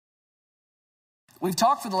We've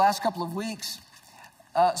talked for the last couple of weeks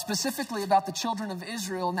specifically about the children of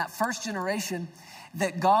Israel and that first generation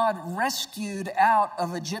that God rescued out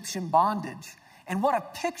of Egyptian bondage. And what a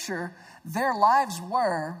picture their lives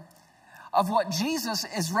were of what Jesus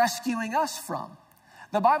is rescuing us from.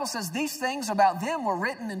 The Bible says these things about them were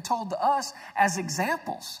written and told to us as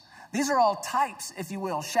examples. These are all types, if you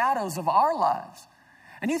will, shadows of our lives.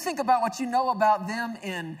 And you think about what you know about them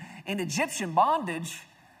in Egyptian bondage,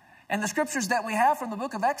 and the scriptures that we have from the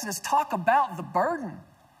book of Exodus talk about the burden.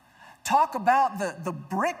 Talk about the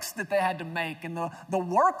bricks that they had to make and the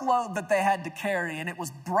workload that they had to carry, and it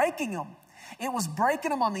was breaking them. It was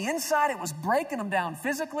breaking them on the inside. It was breaking them down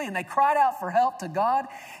physically, and they cried out for help to God.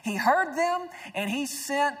 He heard them, and he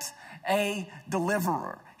sent a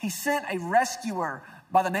deliverer. He sent a rescuer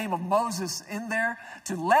by the name of Moses in there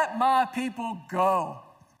to let my people go.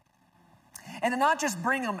 And to not just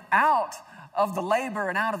bring them out of the labor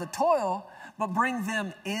and out of the toil, but bring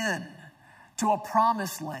them in to a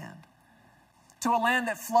promised land. To a land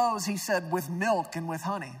that flows, he said, with milk and with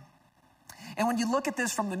honey. And when you look at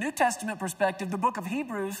this from the New Testament perspective, the book of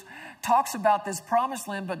Hebrews talks about this promised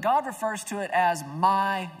land, but God refers to it as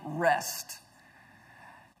my rest.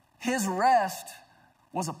 His rest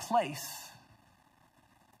was a place.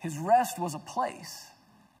 His rest was a place.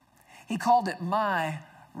 He called it my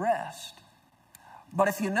rest. But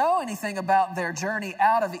if you know anything about their journey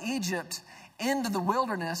out of Egypt into the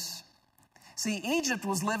wilderness, see, Egypt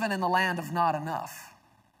was living in the land of not enough.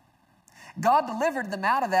 God delivered them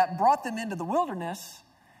out of that, brought them into the wilderness.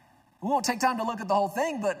 We won't take time to look at the whole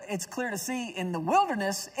thing, but it's clear to see in the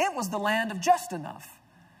wilderness, it was the land of just enough.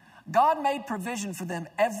 God made provision for them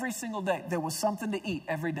every single day. There was something to eat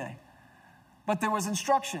every day. But there was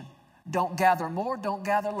instruction. Don't gather more, don't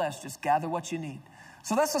gather less. Just gather what you need.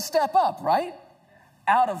 So that's a step up, right?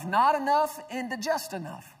 Out of not enough into just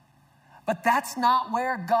enough. But that's not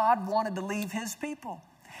where God wanted to leave his people.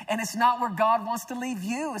 And it's not where God wants to leave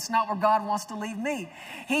you. It's not where God wants to leave me.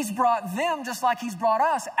 He's brought them, just like he's brought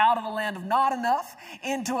us, out of the land of not enough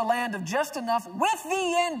into a land of just enough with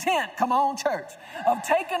the intent, come on church, of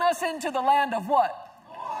taking us into the land of what?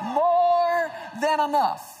 More than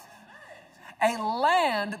enough. A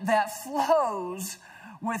land that flows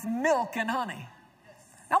with milk and honey.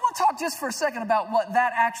 Now, I want to talk just for a second about what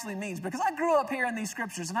that actually means, because I grew up here in these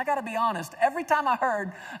scriptures, and I got to be honest, every time I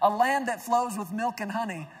heard a land that flows with milk and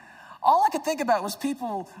honey, all I could think about was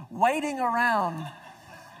people wading around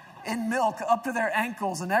in milk up to their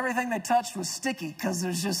ankles, and everything they touched was sticky because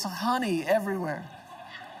there's just honey everywhere.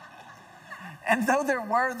 And though there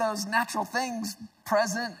were those natural things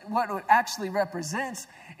present, what it actually represents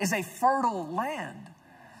is a fertile land.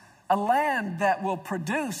 A land that will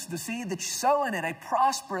produce the seed that you sow in it, a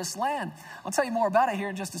prosperous land. I'll tell you more about it here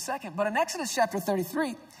in just a second. But in Exodus chapter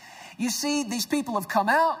 33, you see these people have come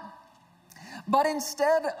out, but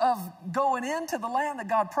instead of going into the land that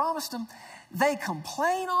God promised them, they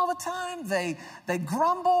complain all the time. They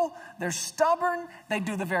grumble. They're stubborn. They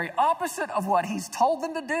do the very opposite of what he's told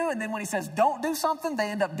them to do. And then when he says don't do something, they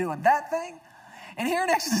end up doing that thing. And here in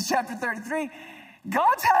Exodus chapter 33,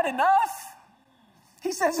 God's had enough.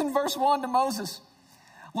 He says in verse 1 to Moses,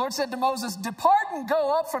 Lord said to Moses, depart and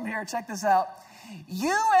go up from here. Check this out.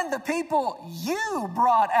 You and the people you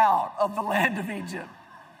brought out of the land of Egypt.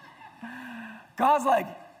 God's like,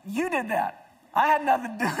 you did that. I had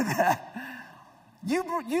nothing to do with that.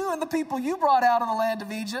 You and the people you brought out of the land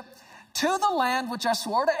of Egypt to the land which I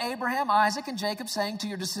swore to Abraham, Isaac, and Jacob, saying to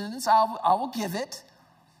your descendants, I will give it.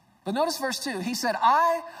 But notice verse 2. He said,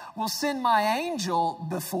 I will send my angel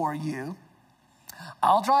before you.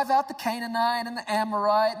 I'll drive out the Canaanite and the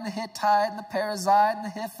Amorite and the Hittite and the Perizzite and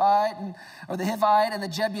the Hivite and the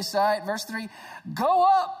Jebusite. Verse 3, go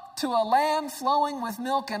up to a land flowing with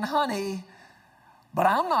milk and honey, but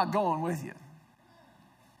I'm not going with you.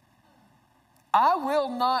 I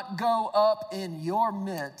will not go up in your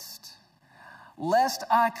midst, lest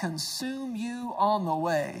I consume you on the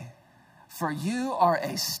way, for you are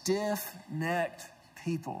a stiff-necked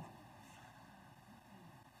people.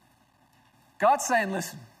 God's saying,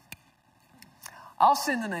 listen, I'll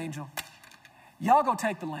send an angel. Y'all go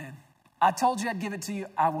take the land. I told you I'd give it to you.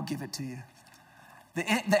 I will give it to you.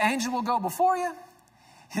 The angel will go before you.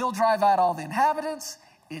 He'll drive out all the inhabitants.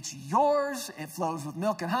 It's yours. It flows with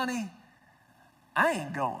milk and honey. I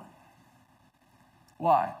ain't going.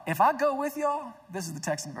 Why? If I go with y'all, this is the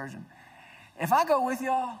Texan version. If I go with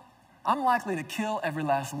y'all, I'm likely to kill every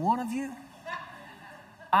last one of you.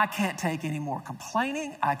 I can't take any more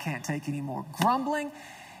complaining. I can't take any more grumbling.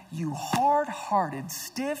 You hard-hearted,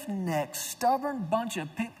 stiff-necked, stubborn bunch of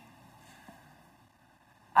people.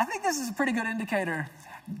 I think this is a pretty good indicator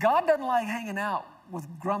God doesn't like hanging out with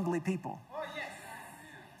grumbly people.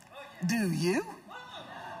 Do you?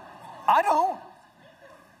 I don't.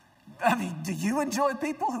 I mean, do you enjoy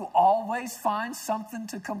people who always find something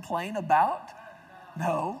to complain about?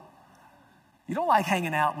 No. You don't like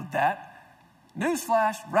hanging out with that.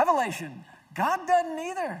 Newsflash, revelation, God doesn't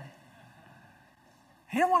either.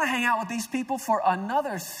 He didn't want to hang out with these people for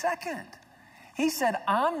another second. He said,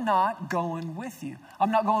 I'm not going with you.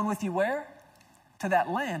 I'm not going with you where? To that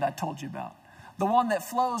land I told you about. The one that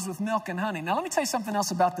flows with milk and honey. Now let me tell you something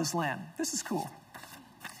else about this land. This is cool.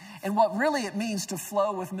 And what really it means to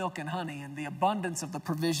flow with milk and honey and the abundance of the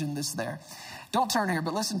provision that's there. Don't turn here,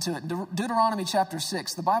 but listen to it. Deuteronomy chapter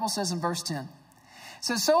 6, the Bible says in verse 10, it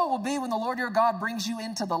says, so it will be when the Lord your God brings you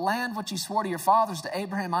into the land which he swore to your fathers, to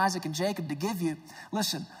Abraham, Isaac, and Jacob to give you.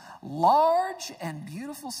 Listen, large and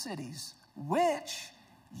beautiful cities, which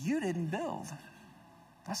you didn't build.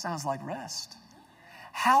 That sounds like rest.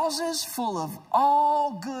 Houses full of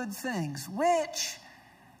all good things, which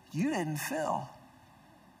you didn't fill.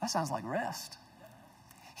 That sounds like rest.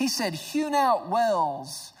 He said, hewn out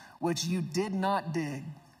wells, which you did not dig.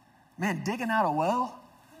 Man, digging out a well,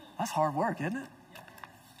 that's hard work, isn't it?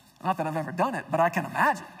 Not that I've ever done it, but I can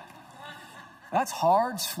imagine. That's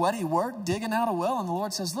hard, sweaty work, digging out a well. And the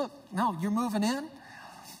Lord says, look, no, you're moving in.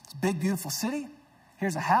 It's a big, beautiful city.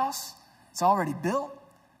 Here's a house. It's already built,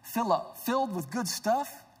 filled with good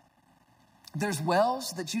stuff. There's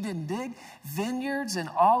wells that you didn't dig, vineyards and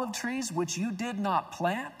olive trees which you did not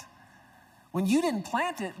plant. When you didn't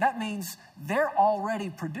plant it, that means they're already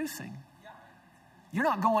producing. You're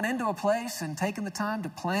not going into a place and taking the time to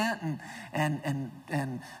plant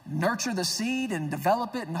and nurture the seed and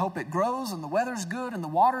develop it and hope it grows and the weather's good and the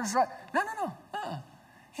water's right. No.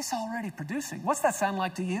 It's already producing. What's that sound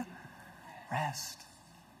like to you? Rest.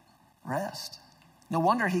 Rest. No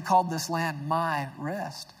wonder he called this land my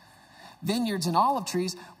rest. Vineyards and olive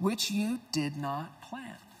trees, which you did not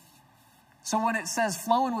plant. So when it says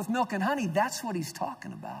flowing with milk and honey, that's what he's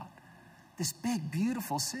talking about. This big,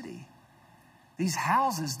 beautiful city. These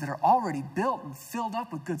houses that are already built and filled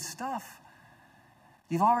up with good stuff.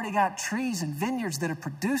 You've already got trees and vineyards that are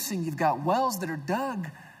producing. You've got wells that are dug.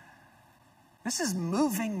 This is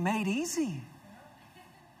moving made easy.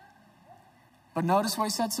 But notice what he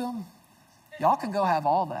said to them. Y'all can go have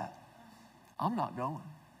all that. I'm not going.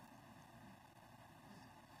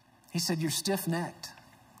 He said, you're stiff-necked.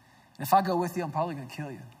 And if I go with you, I'm probably going to kill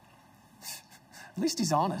you. At least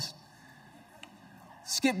he's honest.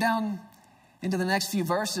 Skip down into the next few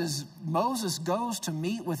verses. Moses goes to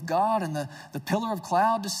meet with God, and the pillar of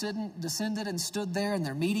cloud descended and stood there, and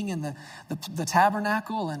they're meeting in the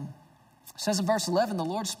tabernacle. And it says in verse 11, the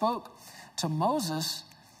Lord spoke to Moses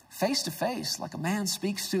face to face, like a man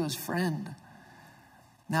speaks to his friend.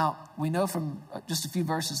 Now, we know from just a few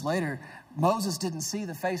verses later, Moses didn't see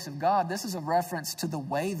the face of God. This is a reference to the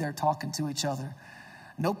way they're talking to each other.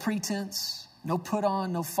 No pretense, no put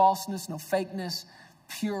on, no falseness, no fakeness,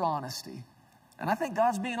 pure honesty. And I think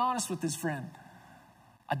God's being honest with his friend.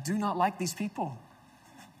 I do not like these people.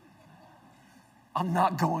 I'm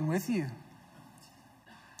not going with you.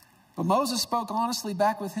 But Moses spoke honestly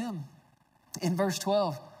back with him. In verse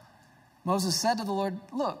 12, Moses said to the Lord,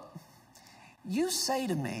 look, you say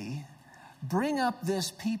to me, bring up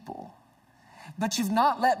this people, but you've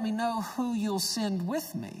not let me know who you'll send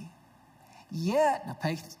with me. Yet, now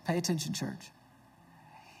pay attention, church.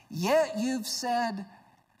 Yet you've said,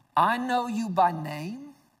 I know you by name,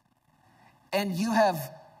 and you have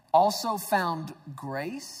also found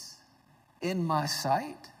grace in my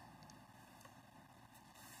sight.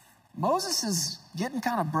 Moses is getting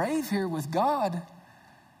kind of brave here with God.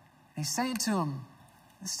 He's saying to him,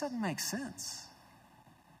 this doesn't make sense.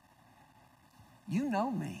 You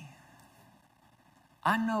know me.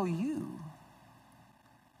 I know you.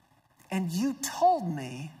 And you told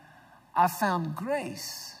me I found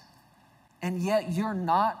grace, and yet you're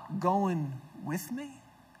not going with me?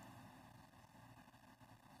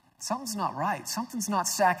 Something's not right. Something's not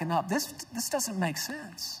stacking up. This doesn't make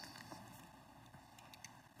sense.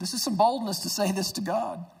 This is some boldness to say this to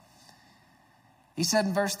God. He said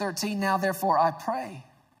in verse 13, now therefore I pray,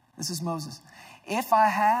 this is Moses, if I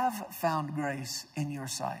have found grace in your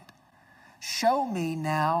sight, show me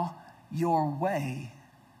now your way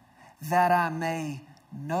that I may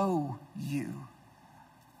know you.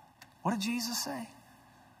 What did Jesus say?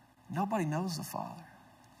 Nobody knows the Father.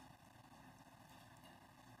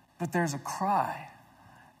 But there's a cry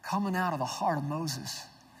coming out of the heart of Moses.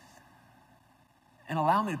 And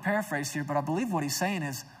allow me to paraphrase here, but I believe what he's saying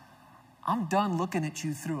is, I'm done looking at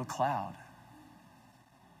you through a cloud.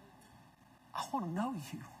 I want to know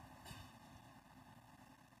you.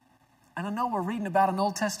 And I know we're reading about an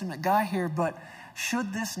Old Testament guy here, but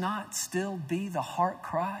should this not still be the heart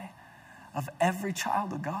cry of every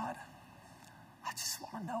child of God? I just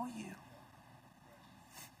want to know you.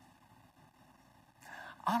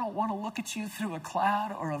 I don't want to look at you through a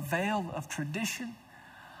cloud or a veil of tradition.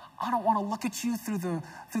 I don't want to look at you through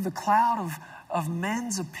the cloud of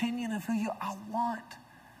men's opinion of who you are. I want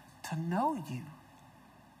to know you.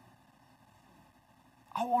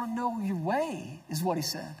 I want to know your way, is what he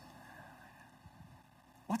said.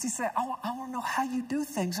 What's he say? I want to know how you do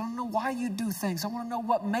things. I want to know why you do things. I want to know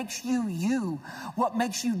what makes you you. What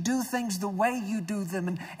makes you do things the way you do them.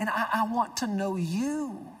 And I want to know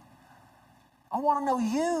you. I want to know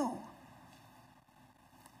you.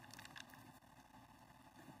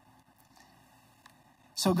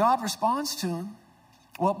 So God responds to him.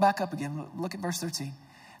 Well, back up again. Look at verse 13.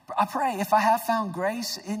 I pray, if I have found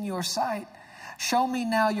grace in your sight, show me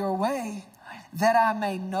now your way, that I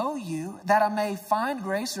may know you, that I may find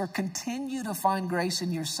grace or continue to find grace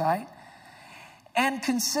in your sight, and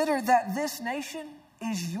consider that this nation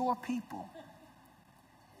is your people.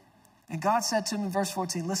 And God said to him in verse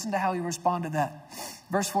 14, listen to how he responded to that.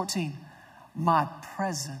 Verse 14, my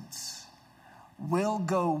presence will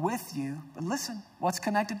go with you. But listen, what's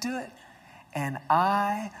connected to it? And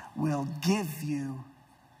I will give you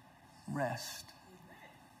rest.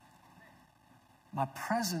 My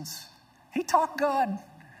presence. He talked God,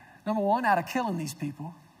 number one, out of killing these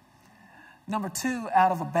people. Number two,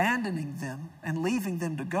 out of abandoning them and leaving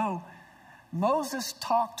them to go. Moses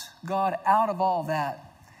talked God out of all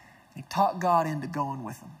that. He talked God into going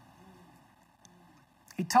with him.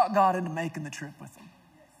 He talked God into making the trip with him.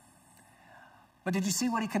 But did you see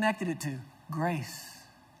what he connected it to? Grace.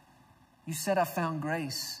 You said, I found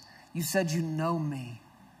grace. You said, you know me.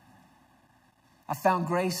 I found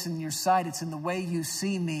grace in your sight. It's in the way you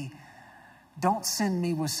see me. Don't send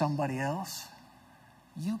me with somebody else.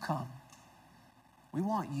 You come. We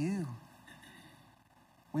want you.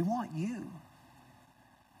 We want you.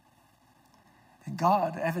 And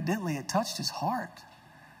God, evidently, it touched his heart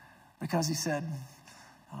because he said,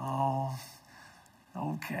 oh,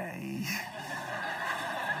 okay.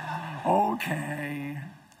 Okay,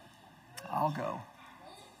 I'll go.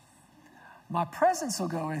 My presence will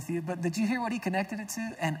go with you, but did you hear what he connected it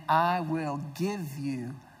to? And I will give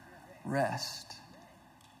you rest.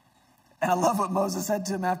 And I love what Moses said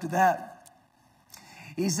to him after that.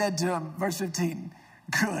 He said to him, verse 15,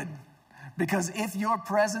 good, because if your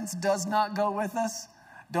presence does not go with us,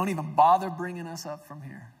 don't even bother bringing us up from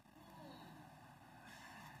here.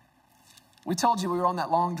 We told you we were on that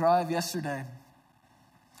long drive yesterday.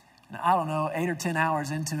 And I don't know, 8 or 10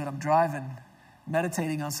 hours into it, I'm driving,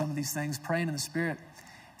 meditating on some of these things, praying in the Spirit.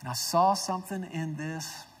 And I saw something in this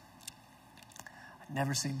I'd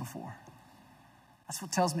never seen before. That's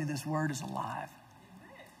what tells me this word is alive.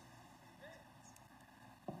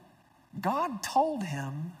 God told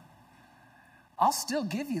him, I'll still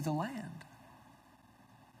give you the land.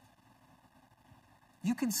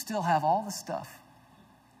 You can still have all the stuff.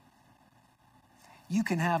 You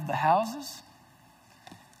can have the houses.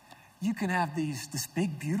 You can have this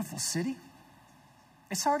big, beautiful city.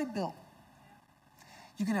 It's already built.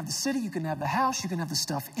 You can have the city, you can have the house, you can have the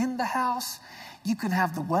stuff in the house. You can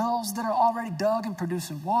have the wells that are already dug and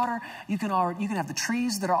producing water. You can have the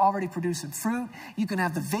trees that are already producing fruit. You can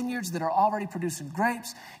have the vineyards that are already producing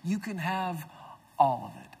grapes. You can have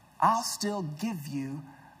all of it. I'll still give you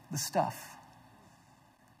the stuff.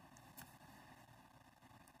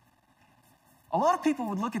 A lot of people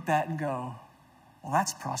would look at that and go, well,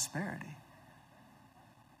 that's prosperity.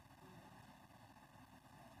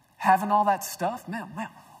 Having all that stuff, man,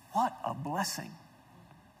 what a blessing.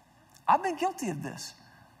 I've been guilty of this.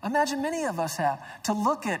 I imagine many of us have. To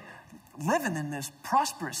look at living in this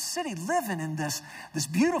prosperous city, living in this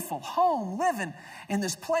beautiful home, living in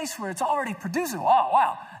this place where it's already producing. Oh,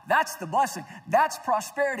 wow, that's the blessing. That's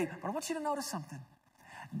prosperity. But I want you to notice something.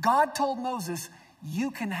 God told Moses,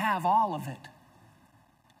 you can have all of it.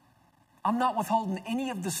 I'm not withholding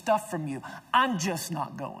any of the stuff from you. I'm just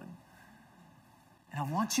not going. And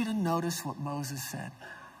I want you to notice what Moses said.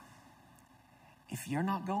 If you're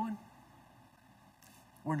not going,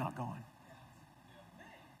 we're not going.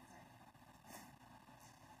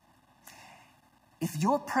 If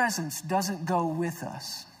your presence doesn't go with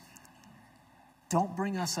us, don't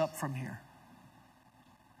bring us up from here.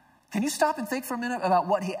 Can you stop and think for a minute about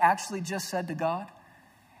what he actually just said to God?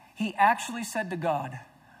 He actually said to God,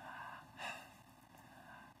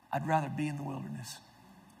 I'd rather be in the wilderness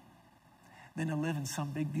than to live in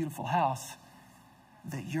some big, beautiful house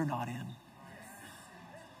that you're not in.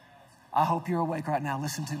 I hope you're awake right now.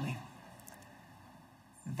 Listen to me.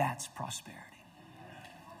 That's prosperity.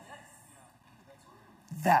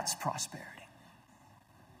 That's prosperity.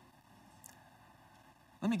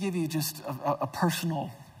 Let me give you just a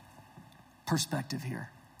personal perspective here.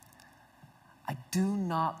 I do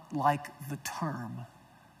not like the term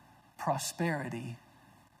prosperity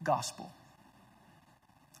gospel.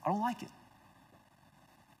 I don't like it.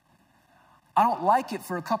 I don't like it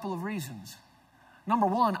for a couple of reasons. Number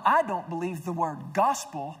one, I don't believe the word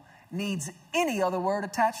gospel needs any other word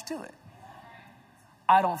attached to it.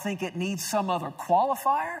 I don't think it needs some other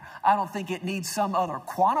qualifier. I don't think it needs some other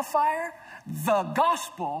quantifier. The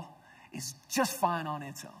gospel is just fine on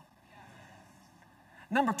its own.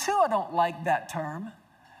 Number two, I don't like that term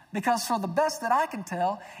because for the best that I can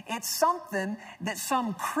tell, it's something that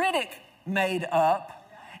some critic made up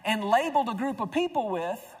and labeled a group of people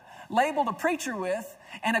with, labeled a preacher with,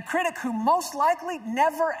 and a critic who most likely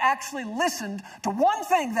never actually listened to one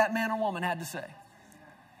thing that man or woman had to say.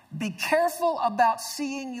 Be careful about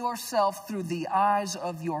seeing yourself through the eyes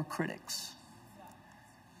of your critics.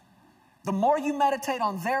 The more you meditate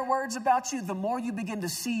on their words about you, the more you begin to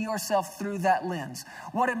see yourself through that lens.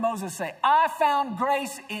 What did Moses say? I found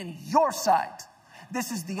grace in your sight.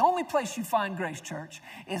 This is the only place you find grace, church,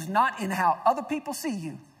 is not in how other people see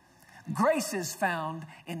you. Grace is found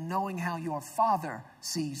in knowing how your Father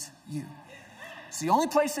sees you. It's the only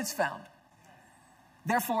place it's found.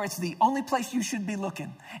 Therefore, it's the only place you should be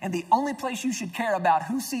looking and the only place you should care about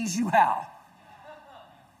who sees you how.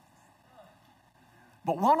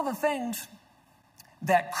 But one of the things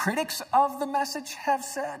that critics of the message have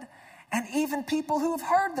said, and even people who have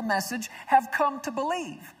heard the message have come to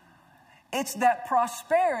believe, it's that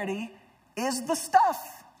prosperity is the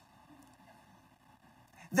stuff.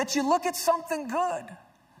 That you look at something good.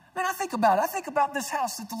 Man, I think about it. I think about this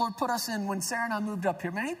house that the Lord put us in when Sarah and I moved up here.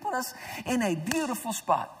 Man, He put us in a beautiful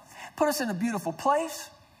spot. Put us in a beautiful place.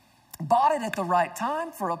 Bought it at the right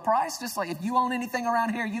time for a price. Just like if you own anything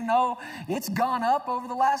around here, you know it's gone up over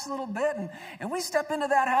the last little bit. And we step into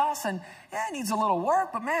that house and yeah, it needs a little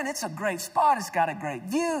work, but man, it's a great spot. It's got a great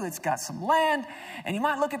view. It's got some land. And you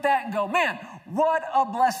might look at that and go, man, what a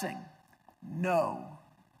blessing. No.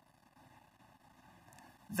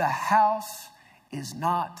 The house is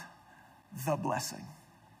not the blessing.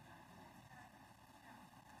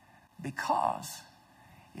 Because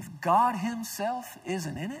if God Himself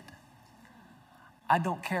isn't in it, I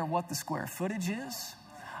don't care what the square footage is.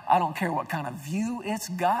 I don't care what kind of view it's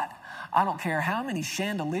got. I don't care how many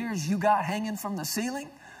chandeliers you got hanging from the ceiling.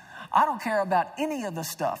 I don't care about any of the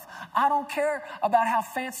stuff. I don't care about how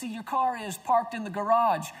fancy your car is parked in the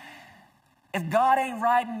garage. If God ain't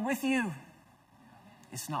riding with you,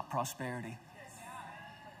 it's not prosperity.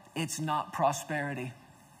 It's not prosperity.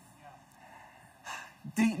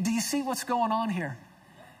 Do you see what's going on here?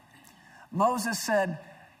 Moses said,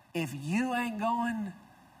 if you ain't going,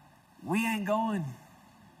 we ain't going.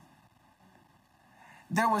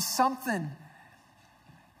 There was something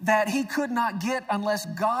that he could not get unless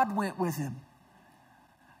God went with him.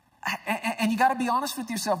 And you got to be honest with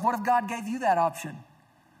yourself. What if God gave you that option?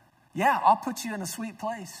 Yeah, I'll put you in a sweet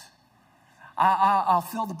place. I'll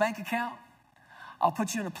fill the bank account. I'll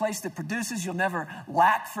put you in a place that produces. You'll never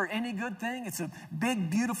lack for any good thing. It's a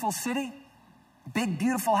big, beautiful city. Big,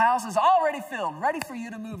 beautiful houses, already filled, ready for you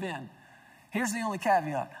to move in. Here's the only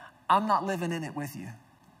caveat. I'm not living in it with you.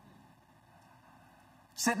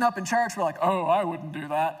 Sitting up in church, we're like, oh, I wouldn't do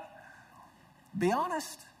that. Be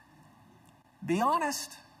honest. Be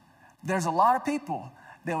honest. There's a lot of people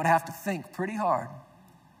that would have to think pretty hard.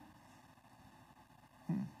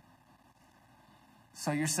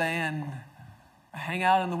 So you're saying, hang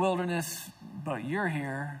out in the wilderness, but you're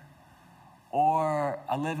here. Or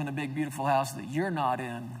I live in a big, beautiful house that you're not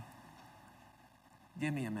in.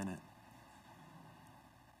 Give me a minute.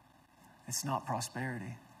 It's not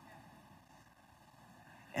prosperity.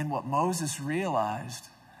 And what Moses realized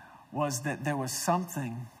was that there was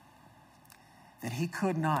something that he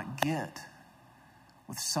could not get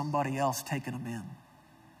with somebody else taking him in.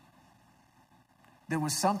 There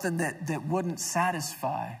was something that wouldn't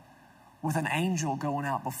satisfy with an angel going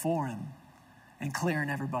out before him and clearing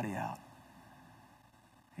everybody out.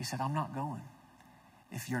 He said, I'm not going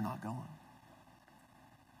if you're not going.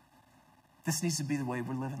 This needs to be the way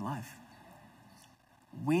we're living life.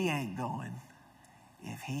 We ain't going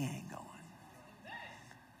if He ain't going.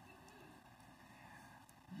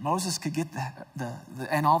 Moses could get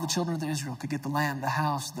and all the children of Israel could get the land, the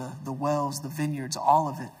house, the wells, the vineyards, all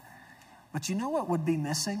of it. But you know what would be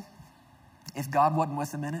missing if God wasn't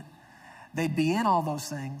with them in it? They'd be in all those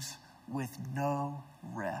things with no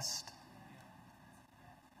rest.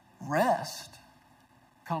 Rest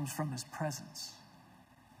comes from His presence.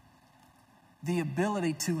 the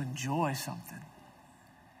ability to enjoy something,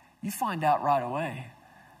 you find out right away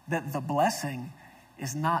that the blessing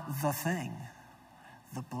is not the thing.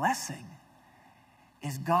 The blessing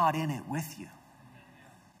is God in it with you.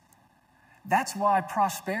 That's why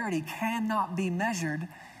prosperity cannot be measured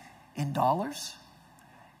in dollars.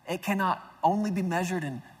 It cannot only be measured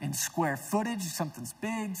in square footage. Something's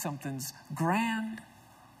big, something's grand.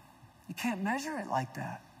 You can't measure it like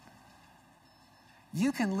that.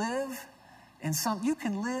 You can live in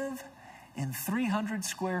 300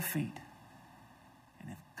 square feet. And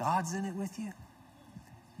if God's in it with you,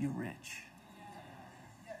 you're rich.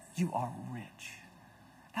 You are rich.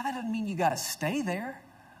 Now that doesn't mean you got to stay there.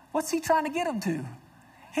 What's he trying to get them to?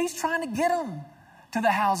 He's trying to get them to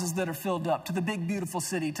the houses that are filled up, to the big, beautiful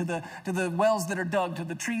city, to the wells that are dug, to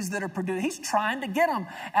the trees that are produced. He's trying to get them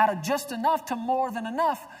out of just enough to more than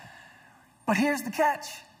enough. But here's the catch.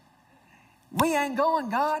 We ain't going,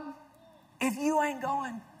 God, if you ain't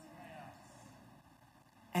going.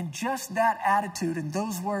 And just that attitude and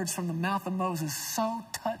those words from the mouth of Moses so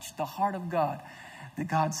touched the heart of God that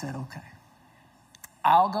God said, okay,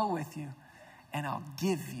 I'll go with you and I'll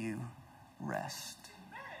give you rest.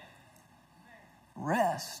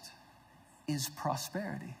 Rest is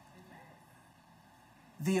prosperity.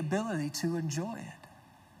 The ability to enjoy it,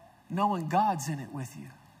 knowing God's in it with you.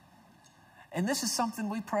 And this is something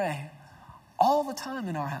we pray all the time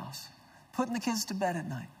in our house, putting the kids to bed at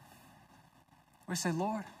night. We say,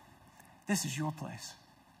 Lord, this is your place.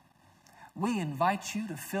 We invite you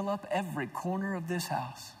to fill up every corner of this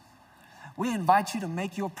house. We invite you to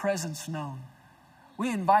make your presence known.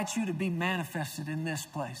 We invite you to be manifested in this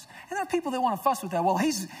place. And there are people that want to fuss with that. Well,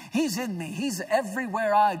 he's in me. He's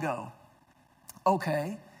everywhere I go.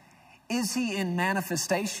 Okay. Is he in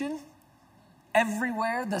manifestation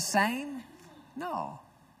everywhere the same? No.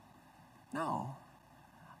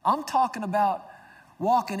 I'm talking about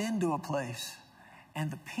walking into a place and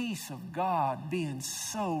the peace of God being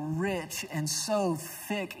so rich and so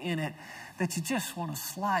thick in it that you just want to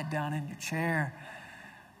slide down in your chair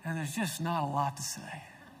and there's just not a lot to say.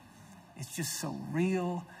 It's just so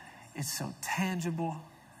real. It's so tangible.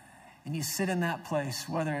 And you sit in that place,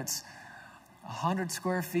 whether it's 100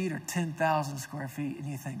 square feet or 10,000 square feet, and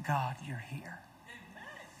you think, God, you're here.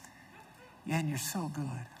 Yeah, and you're so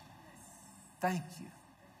good. Thank you.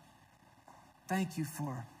 Thank you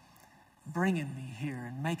for bringing me here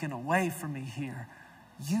and making a way for me here.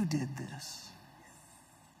 You did this.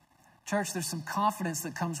 Church, there's some confidence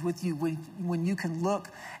that comes with you when you can look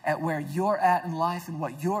at where you're at in life and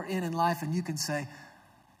what you're in life, and you can say,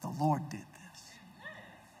 the Lord did this.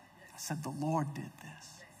 I said, the Lord did this.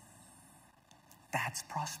 That's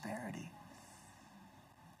prosperity.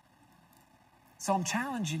 So I'm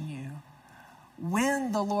challenging you,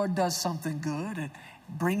 when the Lord does something good, it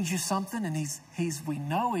brings you something, and we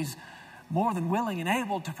know He's more than willing and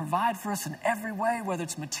able to provide for us in every way, whether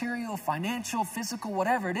it's material, financial, physical,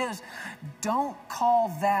 whatever it is. Don't call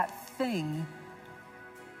that thing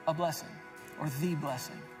a blessing or the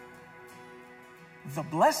blessing. The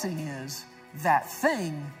blessing is that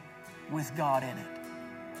thing with God in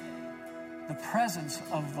it. The presence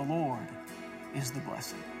of the Lord is the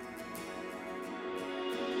blessing.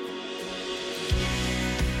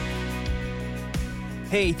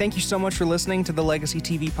 Hey, thank you so much for listening to the Legacy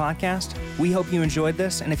TV podcast. We hope you enjoyed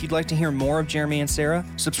this, and if you'd like to hear more of Jeremy and Sarah,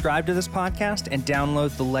 subscribe to this podcast and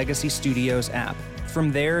download the Legacy Studios app.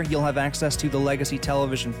 From there, you'll have access to the Legacy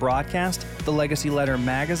Television broadcast, the Legacy Letter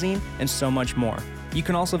magazine, and so much more. You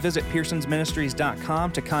can also visit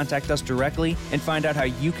pearsonsministries.com to contact us directly and find out how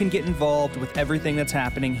you can get involved with everything that's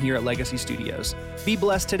happening here at Legacy Studios. Be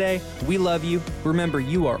blessed today. We love you. Remember,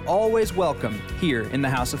 you are always welcome here in the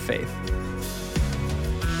House of Faith.